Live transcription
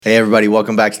Hey, everybody,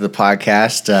 welcome back to the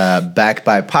podcast. Back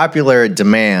by popular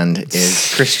demand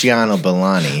is Cristiano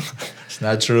Bellani. It's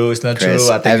not true. It's not Chris,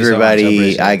 true.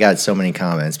 everybody, I got so many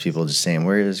comments. People just saying,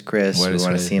 where is Chris? We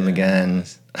want to see him again.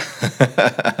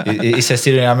 He's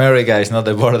still in America. It's not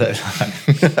the border.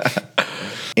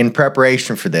 In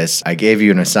preparation for this, I gave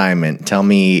you an assignment. Tell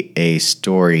me a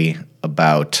story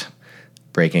about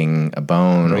breaking a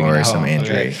bone or some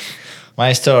injury. Okay.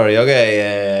 My story.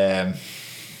 Okay.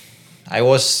 I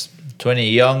was 20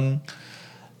 young,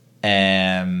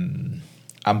 and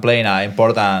I'm playing an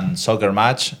important soccer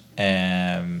match.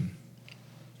 I'm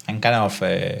kind of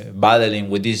battling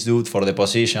with this dude for the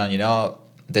position. You know,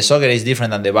 the soccer is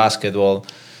different than the basketball.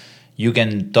 You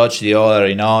can touch the other,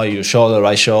 you know, you shoulder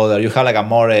by shoulder. You have like a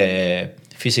more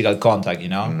physical contact, you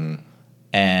know.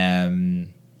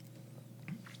 And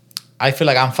I feel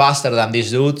like I'm faster than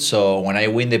this dude. So when I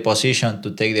win the position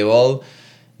to take the ball,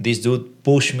 this dude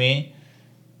pushed me,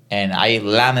 and I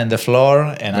land on the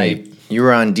floor. And you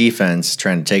were on defense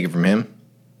trying to take it from him?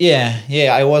 Yeah,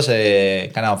 I was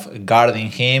kind of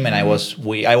guarding him, and I was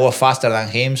faster than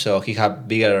him, so he had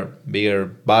bigger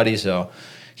body, so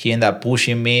he ended up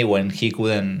pushing me when he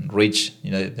couldn't reach,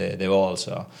 you know, the ball.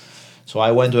 So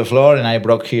I went to the floor and I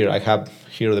broke here. I have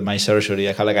here my surgery.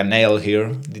 I have like a nail here.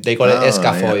 They call it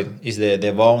scaphoid. Yeah. It's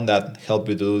the bone that helps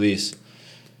you to do this.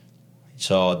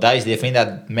 So that is the thing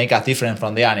that make us different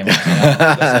from the animals, you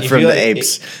know? From the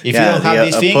apes. If you don't have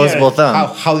this finger,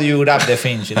 thumb. how do you grab the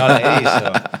things, you know, like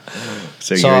this?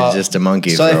 So you're just a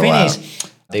monkey for a while. So the thing is,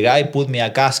 the guy put me a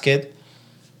casket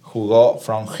who go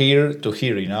from here to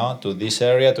here, you know, to this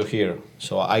area to here.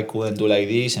 So I couldn't do like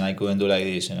this and I couldn't do like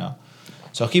this, you know.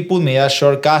 So he put me a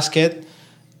short casket,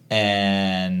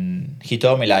 and he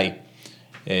told me like,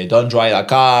 don't drive a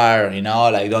car, you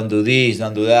know, like don't do this,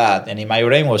 don't do that. And in my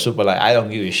brain was super like, I don't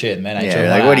give a shit, man.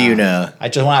 What do you know? I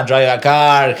just want to drive a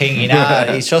car, hanging out.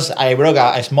 It's just I broke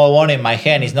a small one in my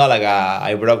hand. It's not like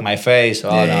I broke my face.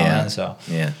 Man.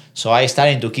 So I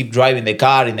started to keep driving the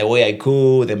car in the way I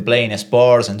could and playing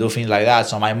sports and do things like that.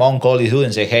 So my mom called this dude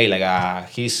and said, hey, like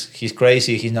he's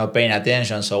crazy, he's not paying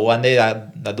attention. So one day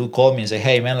that dude called me and said,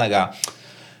 hey, man, like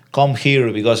come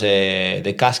here because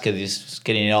the casket is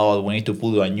getting old. We need to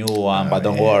put a new one, but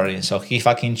don't worry. So he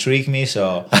fucking tricked me.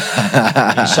 So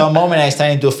in some moment I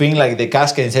started to think like the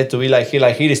casket instead to be like here,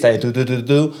 it started to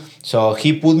do. So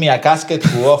he put me a casket to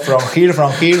go from here.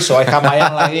 So I have my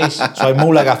arm like this. So I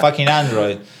move like a fucking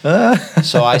android.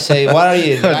 So I say, what are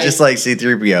you? Just like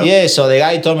C-3PO. Yeah, so the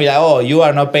guy told me like, oh, you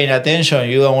are not paying attention.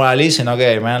 You don't want to listen.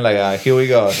 Okay, man, like here we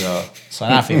go. So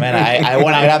nothing, man. I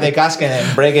want to grab the casket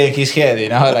and break it in his head, you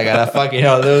know, like a fucking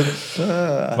dude.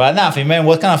 But nothing, man.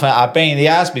 What kind of a pain in the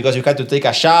ass because you have to take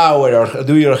a shower or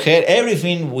do your hair.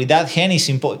 Everything with that hand is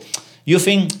impossible. You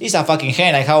think it's a fucking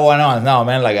hand, I have one on. No,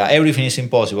 man, like everything is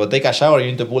impossible. Take a shower,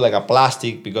 you need to put like a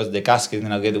plastic because the casket is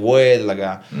gonna get wet.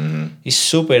 It's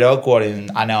super awkward and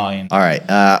annoying. All right,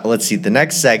 let's see. The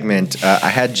next segment, I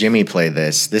had Jimmy play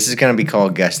this. This is gonna be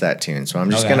called Guess That Tune. So I'm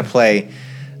just gonna play.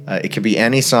 It could be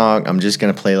any song. I'm just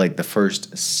gonna play like the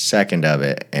first second of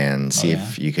it and see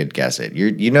if you could guess it.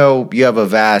 You have a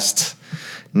vast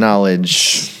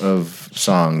knowledge of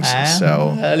songs.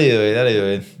 So I'll do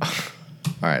it.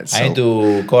 All right, so I need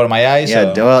to cover my eyes.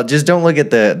 Yeah, well, just don't look at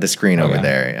the screen over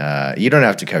there. You don't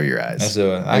have to cover your eyes. Let's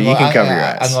do it. You can cover your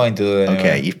eyes. I'm going to do it.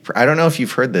 Anyway. Okay, I don't know if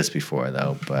you've heard this before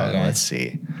though, but let's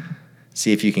see.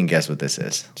 See if you can guess what this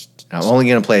is. I'm only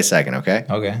gonna play a second, okay?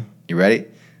 Okay. You ready?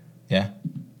 Yeah.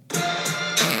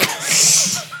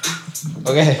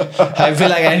 Okay, I feel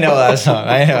like I know that song.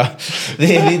 I know.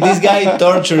 This guy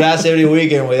tortured us every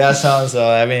weekend with that song. So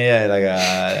I mean, yeah, like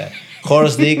a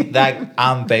horse dick, that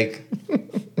ampeg.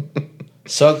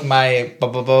 Suck my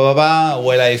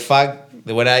when I fuck,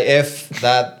 when I F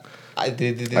that.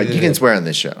 You can swear on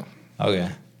this show. Okay.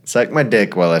 Suck my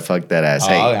dick while I fuck that ass.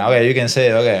 Hey. Okay, you can say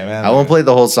it. Okay, man. I won't play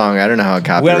the whole song. I don't know how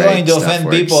copyright We are going to offend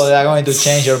works. people that are going to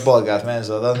change your podcast, man.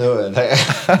 So don't do it.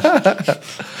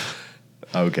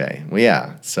 Okay. Well,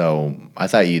 yeah. So I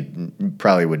thought you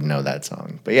probably would know that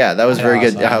song. But yeah, that was very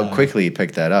good how ccally you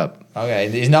picked that up. Okay.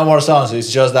 It's no more songs.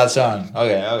 It's just that song.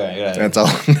 Okay. Great.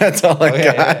 That's all I got.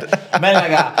 Yeah. Man,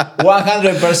 like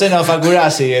 100% of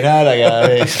accuracy, you know?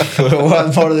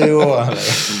 What more do you want?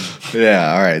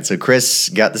 Yeah, all right. So Chris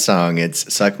got the song.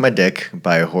 It's Suck My Dick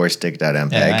by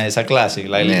HorseDick.mpeg. Yeah, man, it's a classic.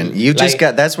 Man, you just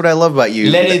got, that's what I love about you.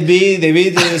 Let It Be, the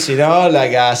Beatles, you know,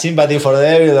 like Sympathy for the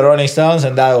Devil, the Rolling Stones,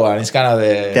 and that one. It's kind of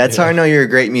the... That's how I know you're a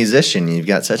great musician. You've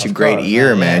got such a great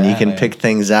ear, man. You can pick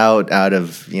things out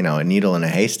of, a needle in a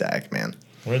haystack, man.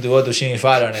 We need to go to Jimmy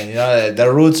Fallon and,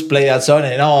 the Roots play that song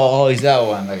and, it's that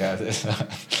one.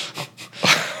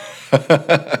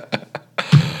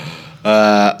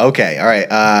 Okay, all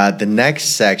right. The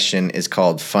next section is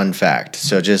called Fun Fact.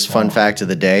 So just fun fact of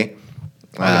the day.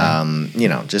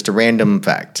 Okay. Just a random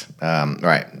fact. All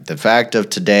right. The fact of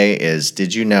today is,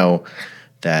 did you know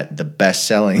that the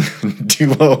best-selling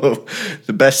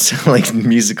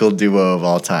musical duo of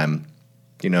all time,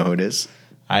 do you know who it is?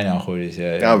 I know who it is.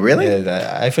 Yeah. Oh, really?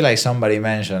 Yeah, I feel like somebody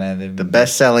mentioned it. The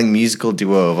best-selling musical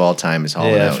duo of all time is Hall &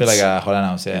 Oates. Yeah, I feel like Hall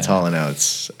 & Oates. Yeah, it's Hall &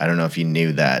 Oates. I don't know if you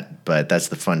knew that, but that's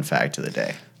the fun fact of the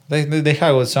day. They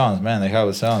have good songs, man. They have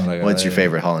good songs. What's your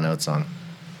favorite Hall & Oates song?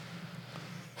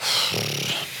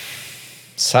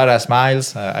 Sarah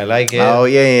Smiles. I like it. Oh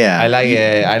yeah. I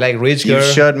like Rich Girl.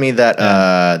 You showed me that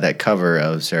that cover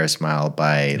of Sarah Smile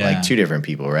by like two different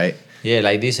people, right? Yeah,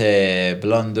 like this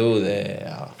blonde dude.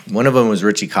 One of them was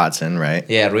Richie Kotzen, right?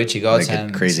 Yeah, Richie Kotzen, like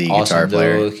a crazy guitar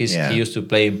player. Dude. He used to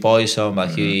play in Poison, but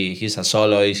he's a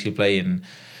soloist. He played in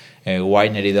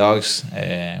Winery Dogs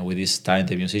with this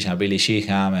talented musician Billy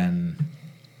Sheehan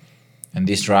and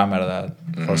this drummer that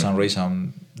for some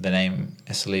reason the name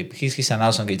Sleep. He's an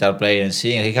awesome guitar player and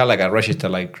singer. He had like a register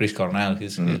like Chris Cornell.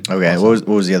 He's okay, awesome. What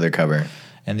was the other cover?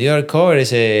 And the other cover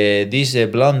is this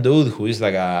blonde dude who is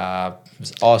like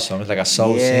it's awesome. It's like a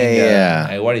soul singer.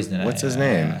 Yeah. What is the name? What's his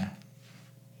name?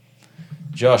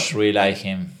 Josh really like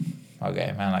him.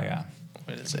 Okay, man, like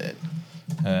what is it?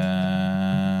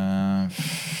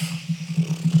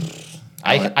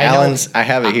 I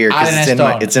have it here because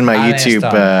it's in my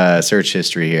YouTube search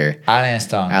history here. Alan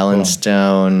Stone. Alan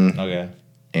Stone. Okay.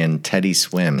 And Teddy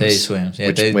Swims. Teddy Swims.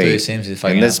 Yeah, Teddy Swims is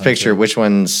fucking in this picture, which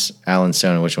one's Alan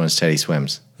Stone and which one's Teddy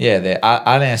Swims? Yeah, the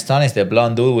Alan Stone is the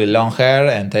blonde dude with long hair,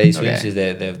 and Teddy Swims is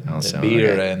the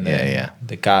beard and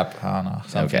the cap. I don't know.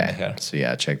 Something like that. So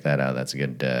yeah, check that out. That's a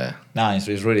good. No, it's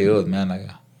really good, man.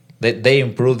 Like, they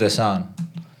improved the sound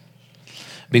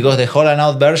because the Hall &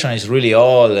 Oates version is really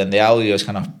old, and the audio is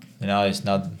kind of it's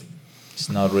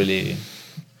not really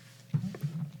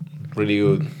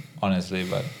good, honestly,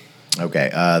 but. Okay,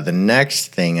 the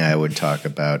next thing I would talk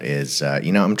about is, I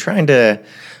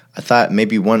thought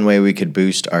maybe one way we could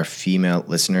boost our female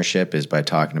listenership is by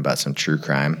talking about some true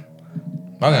crime.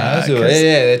 Okay, let's do it.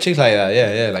 Yeah, chicks like that.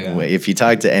 Yeah, like that. If you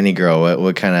talk to any girl,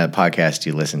 what kind of podcast do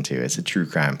you listen to? It's a true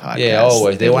crime podcast. Yeah,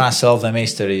 always. They want to solve the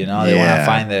mystery, They want to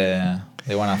find the...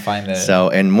 They want to find the... So,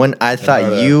 and one I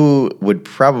thought you would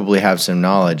probably have some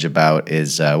knowledge about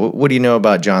is, what do you know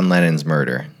about John Lennon's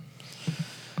murder?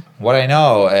 What I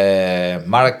know,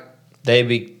 Mark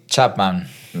David Chapman.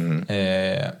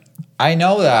 Mm-hmm. I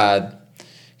know that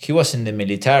he was in the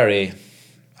military.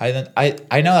 I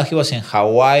know that he was in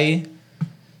Hawaii.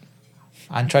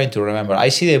 I'm trying to remember. I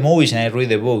see the movies and I read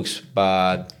the books,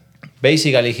 but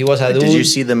basically he was a dude. Did you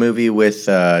see the movie with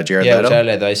Jared Leto? Yeah, Jared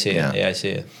Leto. I see it. Yeah, I see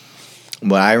it.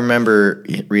 Well, I remember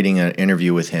reading an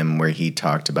interview with him where he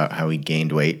talked about how he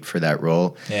gained weight for that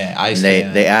role. Yeah,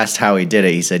 They asked how he did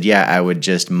it. He said, "Yeah, I would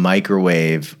just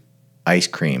microwave ice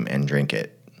cream and drink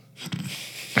it."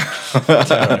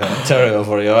 terrible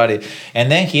for your body.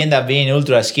 And then he ended up being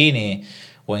ultra skinny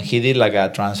when he did like a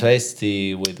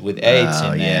transvestite with AIDS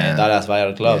in Dallas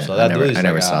Buyers Club. Yeah, so that I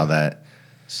never saw that.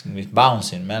 He's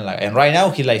bouncing, man. Like, and right now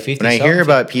he's like 50. When I hear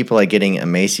about people like getting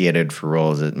emaciated for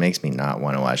roles, it makes me not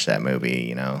want to watch that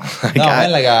movie.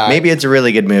 Maybe it's a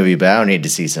really good movie, but I don't need to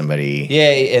see somebody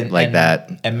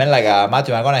that. And man, like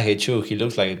Matthew McConaughey too, he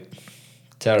looks like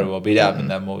terrible, beat up in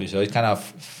that movie. So it's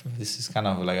this is kind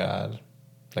of like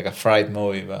a fright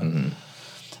movie. But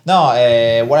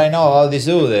no, what I know about this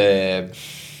dude,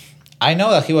 I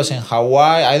know that he was in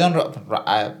Hawaii. I don't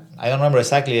remember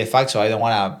exactly the facts, so I don't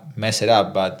want to mess it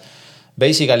up. But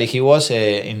basically, he was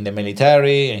in the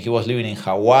military and he was living in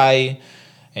Hawaii.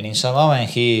 And in some moment,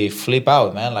 he flipped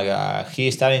out, man. Like he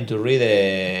started to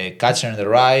read Catcher in the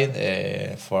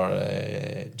Rye for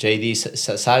J.D.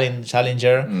 Salinger.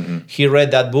 Mm-hmm. He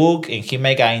read that book and he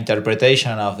made an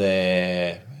interpretation of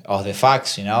the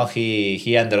facts.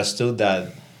 He understood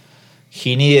that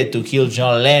he needed to kill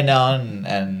John Lennon,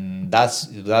 and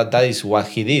that is what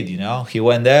he did. He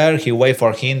went there. He waited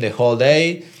for him the whole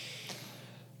day.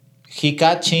 He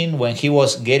catch him when he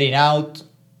was getting out.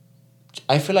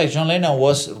 I feel like John Lennon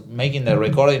was making the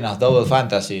recording of Double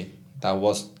Fantasy. That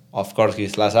was, of course,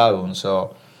 his last album.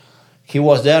 So he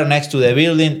was there next to the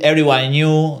building. Everyone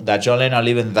knew that John Lennon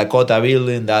lived in the Dakota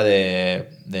building, that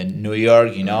the New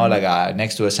York, like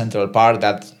next to the Central Park,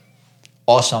 that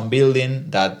awesome building.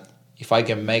 That if I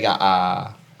can make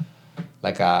I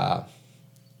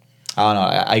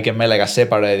can make like a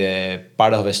separate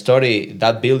part of the story.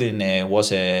 That building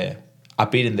was a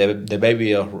appeared in the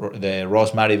baby of the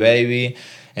Rosemary Baby.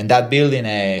 And that building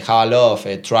have a lot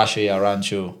of tragedy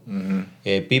around you.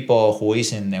 Mm-hmm. People who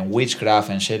is in witchcraft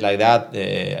and shit like that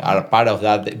are part of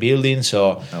that building.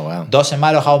 So doesn't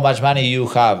matter how much money you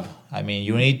have. I mean,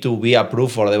 you need to be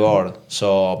approved for the board.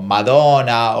 So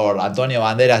Madonna or Antonio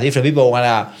Banderas, different people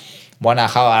wanna have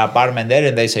an apartment there,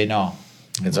 and they say no.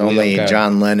 It's only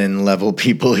John Lennon level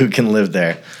people who can live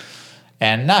there.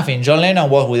 And nothing. John Lennon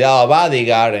was without a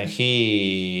bodyguard, and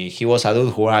he was a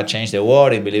dude who wanted to change the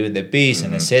world and believe in the peace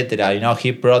and etc. You know,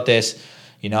 he protests,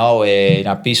 in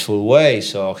a peaceful way.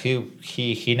 So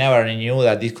he never knew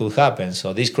that this could happen.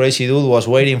 So this crazy dude was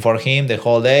waiting for him the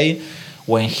whole day.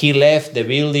 When he left the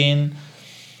building,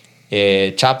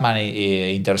 Chapman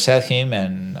intercepted him,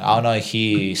 and I don't know if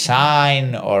he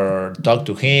signed or talked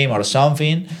to him or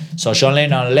something. So John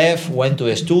Lennon left, went to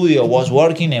the studio, was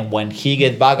working, and when he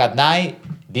get back at night,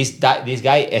 this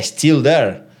guy is still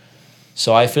there.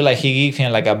 So I feel like he gave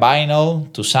him like a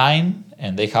vinyl to sign,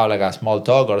 and they have like a small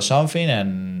talk or something.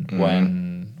 And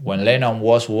when Lennon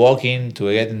was walking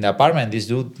to get in the apartment, this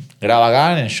dude grabbed a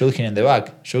gun and shoot him in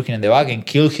the back and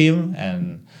killed him,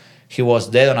 and he was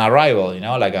dead on arrival,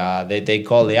 they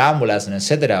called the ambulance and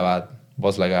etc. But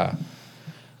was like a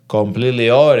completely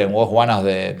over, and was one of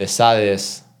the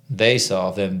saddest days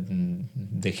of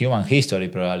the human history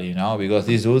probably, because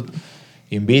this dude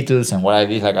in Beatles and what I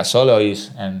did like a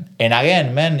soloist, and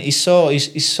again, man, it's so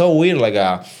weird,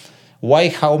 why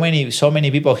so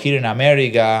many people here in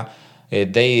America,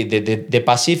 the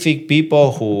Pacific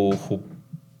people who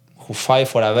fight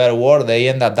for a better world, they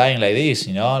end up dying like this,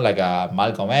 like a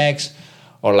Malcolm X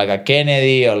or like a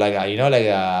Kennedy or like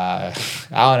a,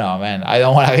 I don't know, man. I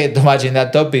don't want to get too much in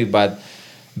that topic, but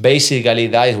basically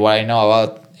that is what I know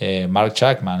about Mark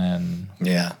Chapman.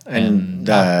 What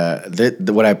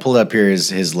I pulled up here is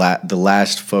the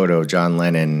last photo, John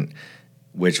Lennon,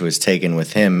 which was taken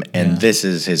with him, and this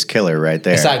is his killer right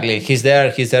there. Exactly, he's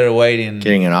there waiting,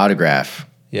 getting an autograph.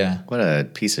 Yeah, what a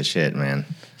piece of shit, man.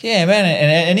 Yeah, man,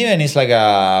 and even it's like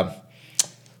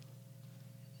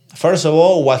first of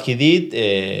all, what he did,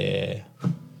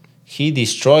 he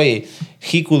destroyed.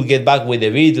 He could get back with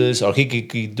the Beatles, or he could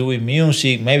keep doing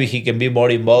music. Maybe he can be more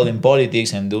involved in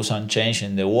politics and do some change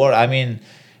in the world. I mean,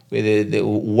 with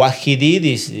what he did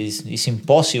is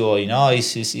impossible.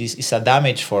 It's a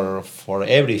damage for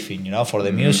everything. For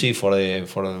the music, for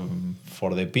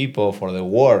the people, for the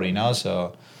world.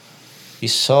 So.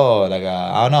 It's so I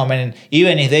don't know, man.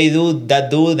 Even if they do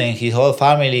that dude and his whole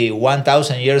family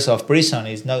 1,000 years of prison,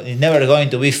 it's never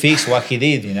going to be fixed what he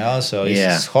did, So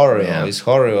it's horrible. Yeah. It's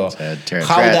horrible. It's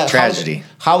a tragedy.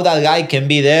 How that guy can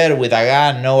be there with a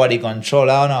gun, nobody control.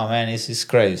 I don't know, man. It's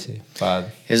crazy.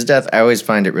 But his death, I always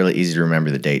find it really easy to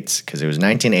remember the dates because it was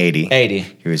 1980.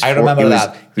 80. I remember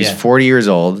that. He was 40 years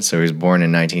old, so he was born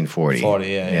in 1940. 40,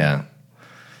 yeah.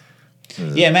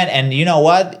 Yeah, man, and you know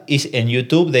what? In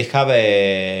YouTube they have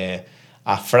a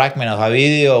fragment of a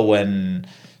video when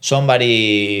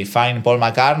somebody find Paul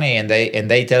McCartney and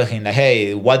they tell him like,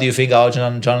 hey, what do you think about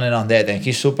John Lennon dead? And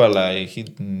he's super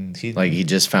he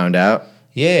just found out.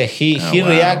 Yeah, he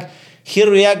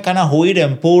react kind of weird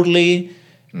and poorly,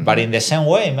 but in the same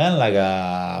way, man,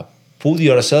 put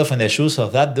yourself in the shoes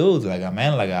of that dude,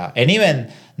 and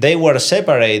even. They were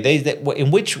separated. In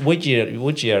which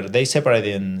year? They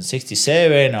separated in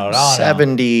 67 or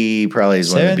 70 probably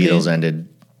is 70? When the Beatles ended.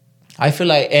 I feel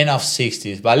like end of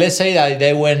 60s. But let's say that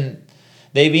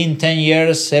they've been 10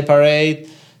 years separate,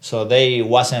 so they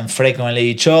wasn't frequently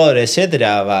each other,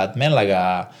 etc. But man, like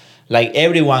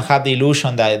everyone had the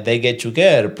illusion that they get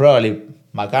together. Probably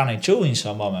McCartney too in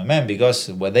some moment, man, because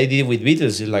what they did with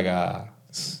Beatles is I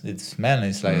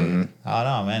don't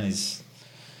know, man,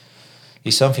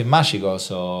 it's something magical,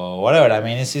 so whatever. I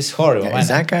mean, it's horrible. Yeah, is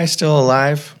that guy still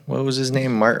alive? What was his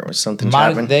name? Mark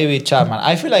David Chapman.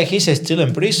 I feel like he's still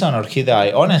in prison or he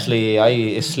died. Honestly,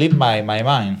 I slipped my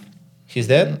mind. He's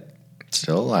dead?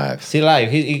 Still alive. Still alive.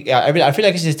 I feel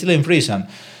like he's still in prison.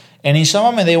 And in some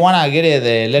moment, they want to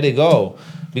let it go.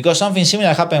 Because something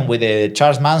similar happened with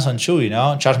Charles Manson too,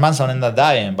 Charles Manson ended up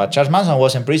dying, but Charles Manson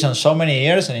was in prison so many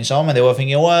years, and in some moment they were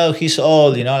thinking, well, he's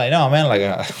old, no, man, All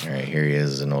right, here he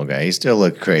is, an old guy. He still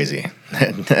looked crazy.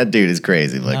 That dude is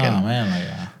crazy looking. No,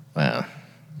 man, wow.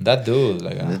 That dude,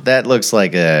 that looks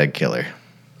like a killer.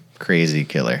 Crazy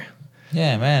killer.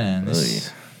 Yeah, man,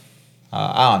 and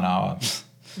I don't know.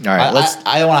 All right,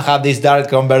 I don't want to have this dark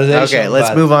conversation. Okay,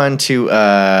 let's move on to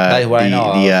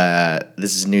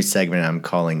this is a new segment I'm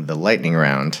calling the lightning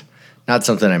round. Not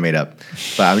something I made up,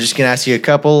 but I'm just gonna ask you a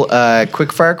couple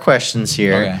quick fire questions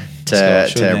here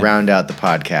to round out the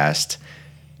podcast.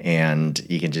 and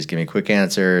you can just give me quick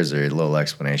answers or a little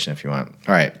explanation if you want.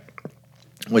 All right.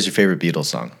 What's your favorite Beatles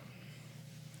song?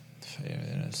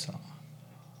 Favorite song?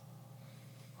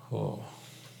 Oh.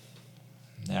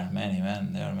 There are many,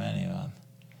 man. There are many, man.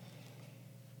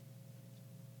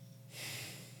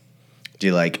 Do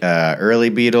you like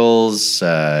early Beatles,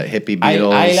 hippie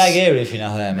Beatles? I like everything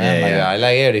of them, man. Yeah. I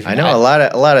like everything. I know a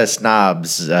lot of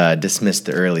snobs dismiss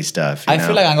the early stuff. I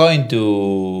feel like I'm going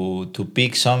to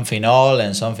pick something old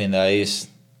and something that is.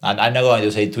 I'm not going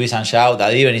to say Twist and Shout.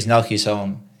 That even is not his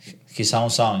own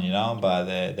song, you know, but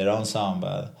their own song.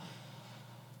 But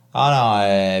I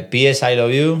don't know. P.S. I Love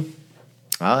You.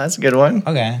 Oh, that's a good one.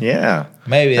 Okay. Yeah.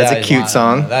 Maybe that's a cute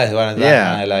song. That is one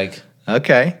I like.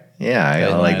 Okay. Yeah,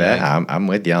 I like that. I'm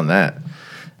with you on that.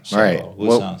 So, all right.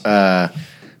 Well,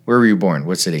 where were you born?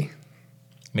 What city?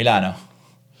 Milano.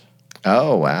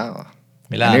 Oh wow.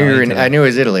 Milano. I knew it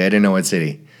was Italy. I didn't know what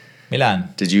city.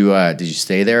 Milan. Did you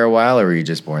stay there a while, or were you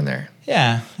just born there?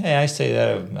 Yeah. I stayed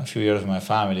there a few years with my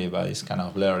family, but it's kind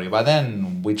of blurry. But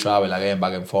then we travel again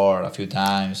back and forth a few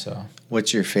times. So.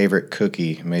 What's your favorite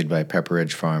cookie made by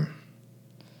Pepperidge Farm?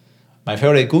 My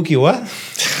favorite cookie? What?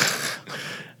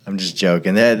 I'm just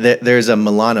joking. There's a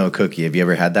Milano cookie. Have you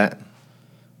ever had that?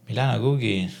 Milano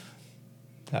cookie?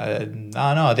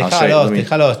 No. They have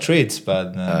a lot of treats,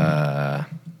 but... let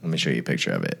me show you a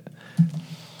picture of it.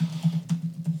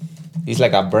 It's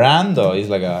like a brand, or it's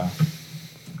like a...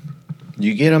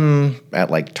 You get them at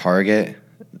like Target.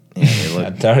 Yeah, they look,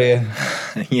 at Target?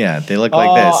 Yeah, they look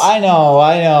like this. I know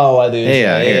what you say.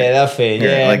 Yeah, that thing.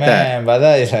 Here, yeah, like man, that. But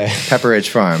that is like... Pepperidge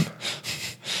Farm.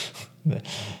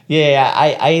 Yeah,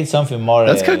 I eat something more.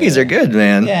 Those cookies are good,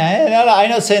 man. Yeah, I'm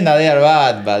not saying that they are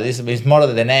bad, but it's more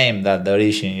the name than the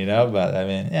origin, you know. But I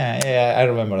mean, yeah, I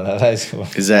remember that.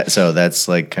 Is that so? That's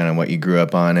like kind of what you grew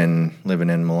up on and living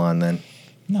in Milan, then?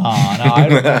 No,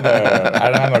 I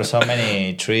remember so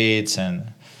many treats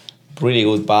and really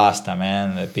good pasta,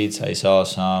 man. The pizza is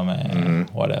awesome.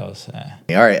 What else?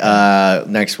 All right,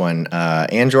 next one.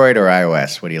 Android or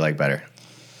iOS? What do you like better?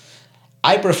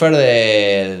 I prefer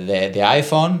the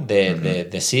iPhone.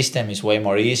 The system is way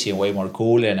more easy, way more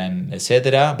cool, and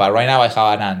etc. But right now I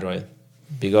have an Android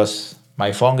because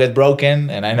my phone get broken,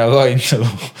 and I'm not going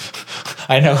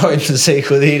to say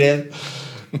who did it.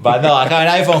 But no, I have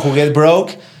an iPhone who get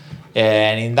broke,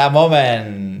 and in that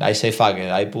moment I say fuck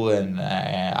it. I put in,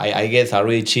 I get a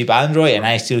really cheap Android, and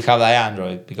I still have the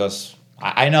Android because.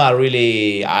 I'm not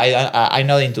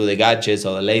into the gadgets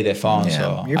or the latest phone,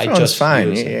 so your phone's just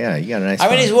fine. Yeah, you got a nice phone.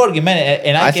 I mean, it's working, man.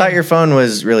 And I thought your phone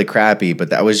was really crappy,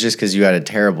 but that was just because you had a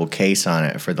terrible case on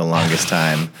it for the longest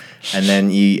time. And then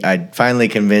I finally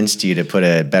convinced you to put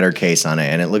a better case on it,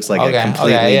 and it looks like a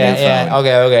completely new phone.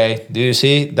 Okay. Do you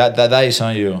see? That is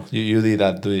on you. You did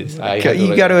that.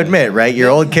 You got to admit, right? Your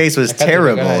old case was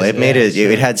terrible.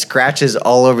 It had scratches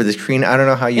all over the screen. I don't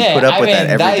know how you put up with that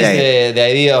every day. That is the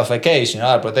idea of a case,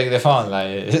 protect the phone.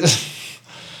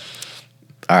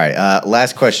 All right,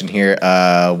 last question here.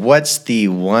 What's the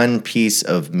one piece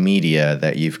of media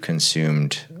that you've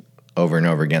consumed over and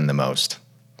over again the most?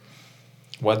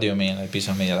 What do you mean, like piece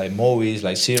of media? Like movies,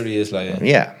 like series, like...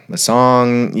 Yeah, a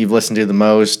song you've listened to the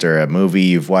most or a movie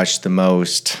you've watched the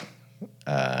most.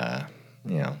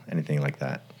 Anything like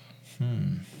that.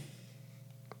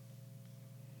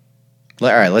 All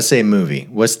right, let's say a movie.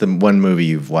 What's the one movie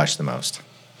you've watched the most?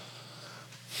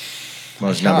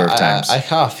 Most number of times. I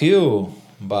have a few,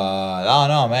 but I don't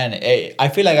know, man. I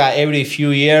feel like every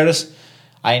few years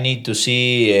I need to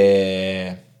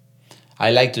see... I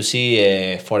like to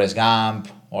see Forrest Gump,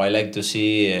 or I like to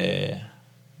see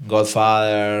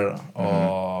Godfather,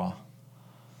 or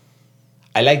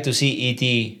I like to see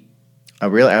E.T. Oh,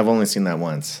 really? I've only seen that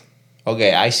once.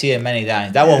 Okay, I see it many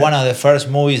times. That was one of the first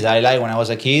movies that I liked when I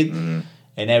was a kid. And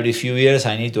every few years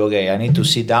I need to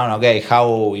sit down.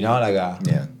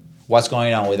 What's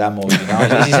going on with that movie?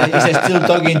 It's still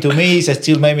talking to me. It's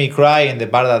still made me cry in the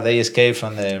part that they escape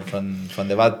from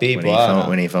the bad people.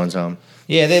 When he phones home.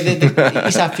 Yeah,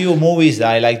 it's a few movies that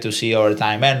I like to see over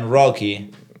time. And Rocky.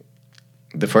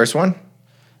 The first one?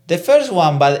 The first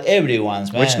one, but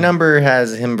everyone's, man. Which number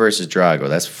has him versus Drago?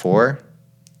 That's 4?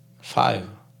 5.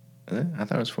 I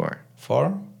thought it was 4.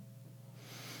 4?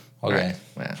 Okay. Right.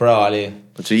 Yeah. Probably.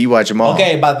 So you watch them all.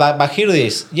 Okay, but hear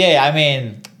this. Yeah, I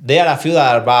mean, there are a few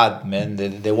that are bad, man.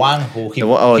 The one who... the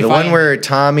one where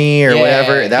Tommy or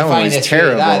whatever, that one was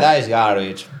terrible. That is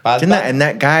garbage. And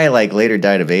that guy later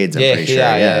died of AIDS, I'm pretty sure.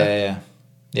 Yeah,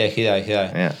 he died.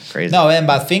 Yeah, crazy. No, man,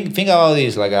 but think about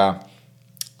this,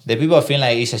 the people feel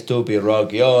like he's a stupid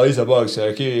Rocky. Oh, he's a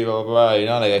boxer. He blah, blah,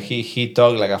 blah. He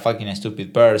talk like a fucking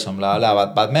stupid person, blah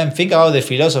blah. But man, think about the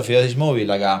philosophy of this movie.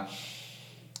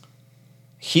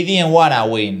 he didn't wanna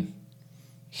win.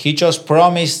 He just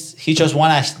promised. He just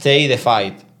wanna stay the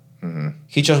fight. Mm-hmm.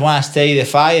 He just wanna stay the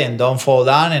fight and don't fall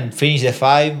down and finish the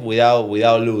fight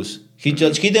without lose. He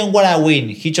didn't wanna win.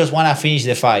 He just wanna finish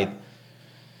the fight.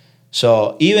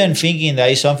 So even thinking that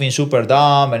it's something super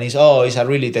dumb and it's a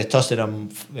really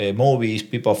testosterone movie, it's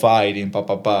people fighting,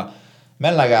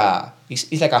 man,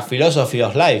 it's like a philosophy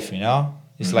of life, you know.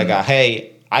 It's like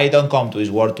hey, I don't come to this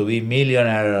world to be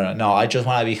millionaire. No, I just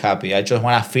want to be happy. I just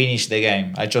want to finish the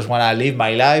game. I just want to live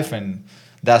my life and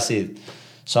that's it.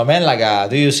 So man,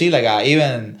 do you see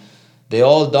even the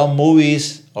old dumb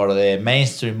movies or the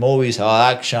mainstream movies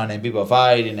about action and people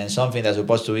fighting and something that's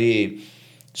supposed to be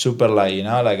super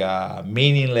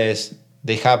meaningless,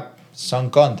 they have some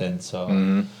content.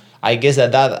 So I guess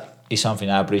that is something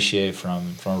I appreciate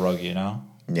from Rocky, you know.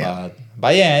 Yeah.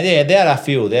 But yeah, there are a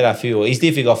few. It's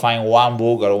difficult to find one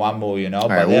book or one movie, you know. All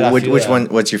right, well, which one?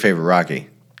 What's your favorite Rocky?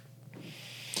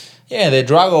 Yeah, the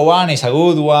Drago one is a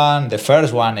good one. The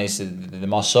first one is the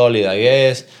most solid, I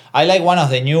guess. I like one of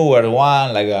the newer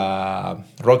one,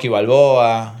 Rocky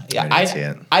Balboa. Yeah,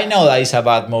 I know that it's a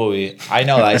bad movie. I'm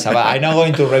not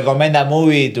going to recommend that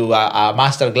movie to a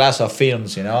master class of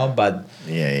films, you know. But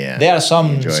yeah, there are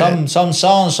some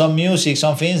songs, some music,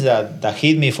 some things that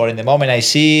hit me for in the moment I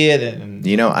see it. And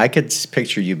you know, I could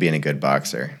picture you being a good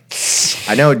boxer.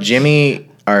 I know Jimmy,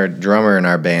 our drummer in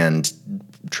our band,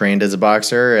 trained as a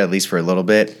boxer, at least for a little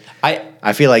bit.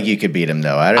 I feel like you could beat him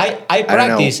though. I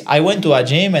practice. I went to a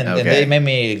gym and they made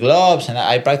me gloves and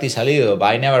I practiced a little, but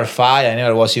I never fight. I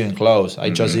never was even close. I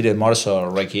just did it more so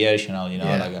recreational, you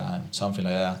know, something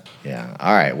like that. Yeah.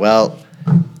 All right. Well,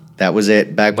 that was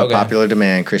it. Back by popular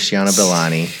demand, Cristiano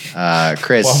Bellani.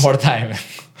 Chris, one more time.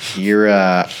 You're.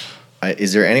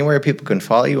 Is there anywhere people can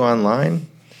follow you online?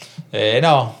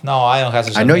 No, I don't have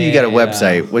social I know you got a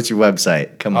website. What's your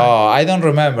website? Come on. Oh, I don't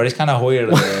remember. It's kind of weird.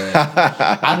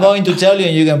 I'm going to tell you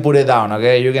and you can put it down,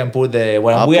 okay? You can put we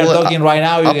are talking right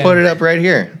now. I'll put it up right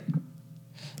here.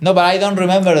 No, but I don't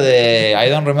remember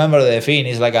the thing.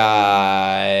 It's like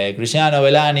a Cristiano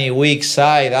Bellani weak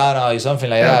side. I don't know, something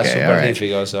like that. Super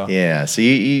difficult. So yeah, so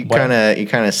you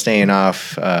kind of staying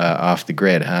off the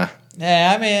grid, huh?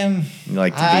 Yeah, I mean,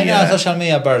 I'm not a social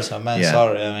media person, man. Yeah.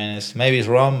 Sorry, I mean, maybe it's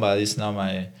wrong, but it's not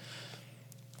my.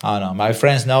 I don't know. My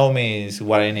friends know me is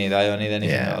what I need. I don't need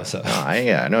anything else. So.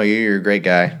 No, you're a great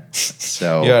guy.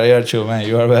 So you're true, man.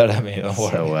 You are better than me. Don't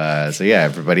worry. So yeah,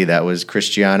 everybody, that was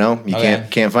Cristiano. You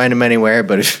can't find him anywhere,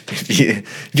 but if you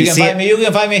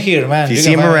can find me here, man. If you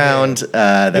see him around, you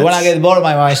wanna get bored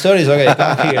by my stories? Okay,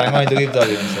 come here. I'm going to keep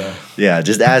talking. So. Yeah,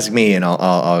 just ask me, and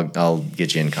I'll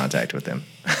get you in contact with him.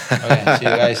 Okay, see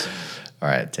you guys. All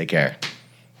right, take care.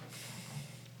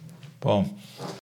 Boom.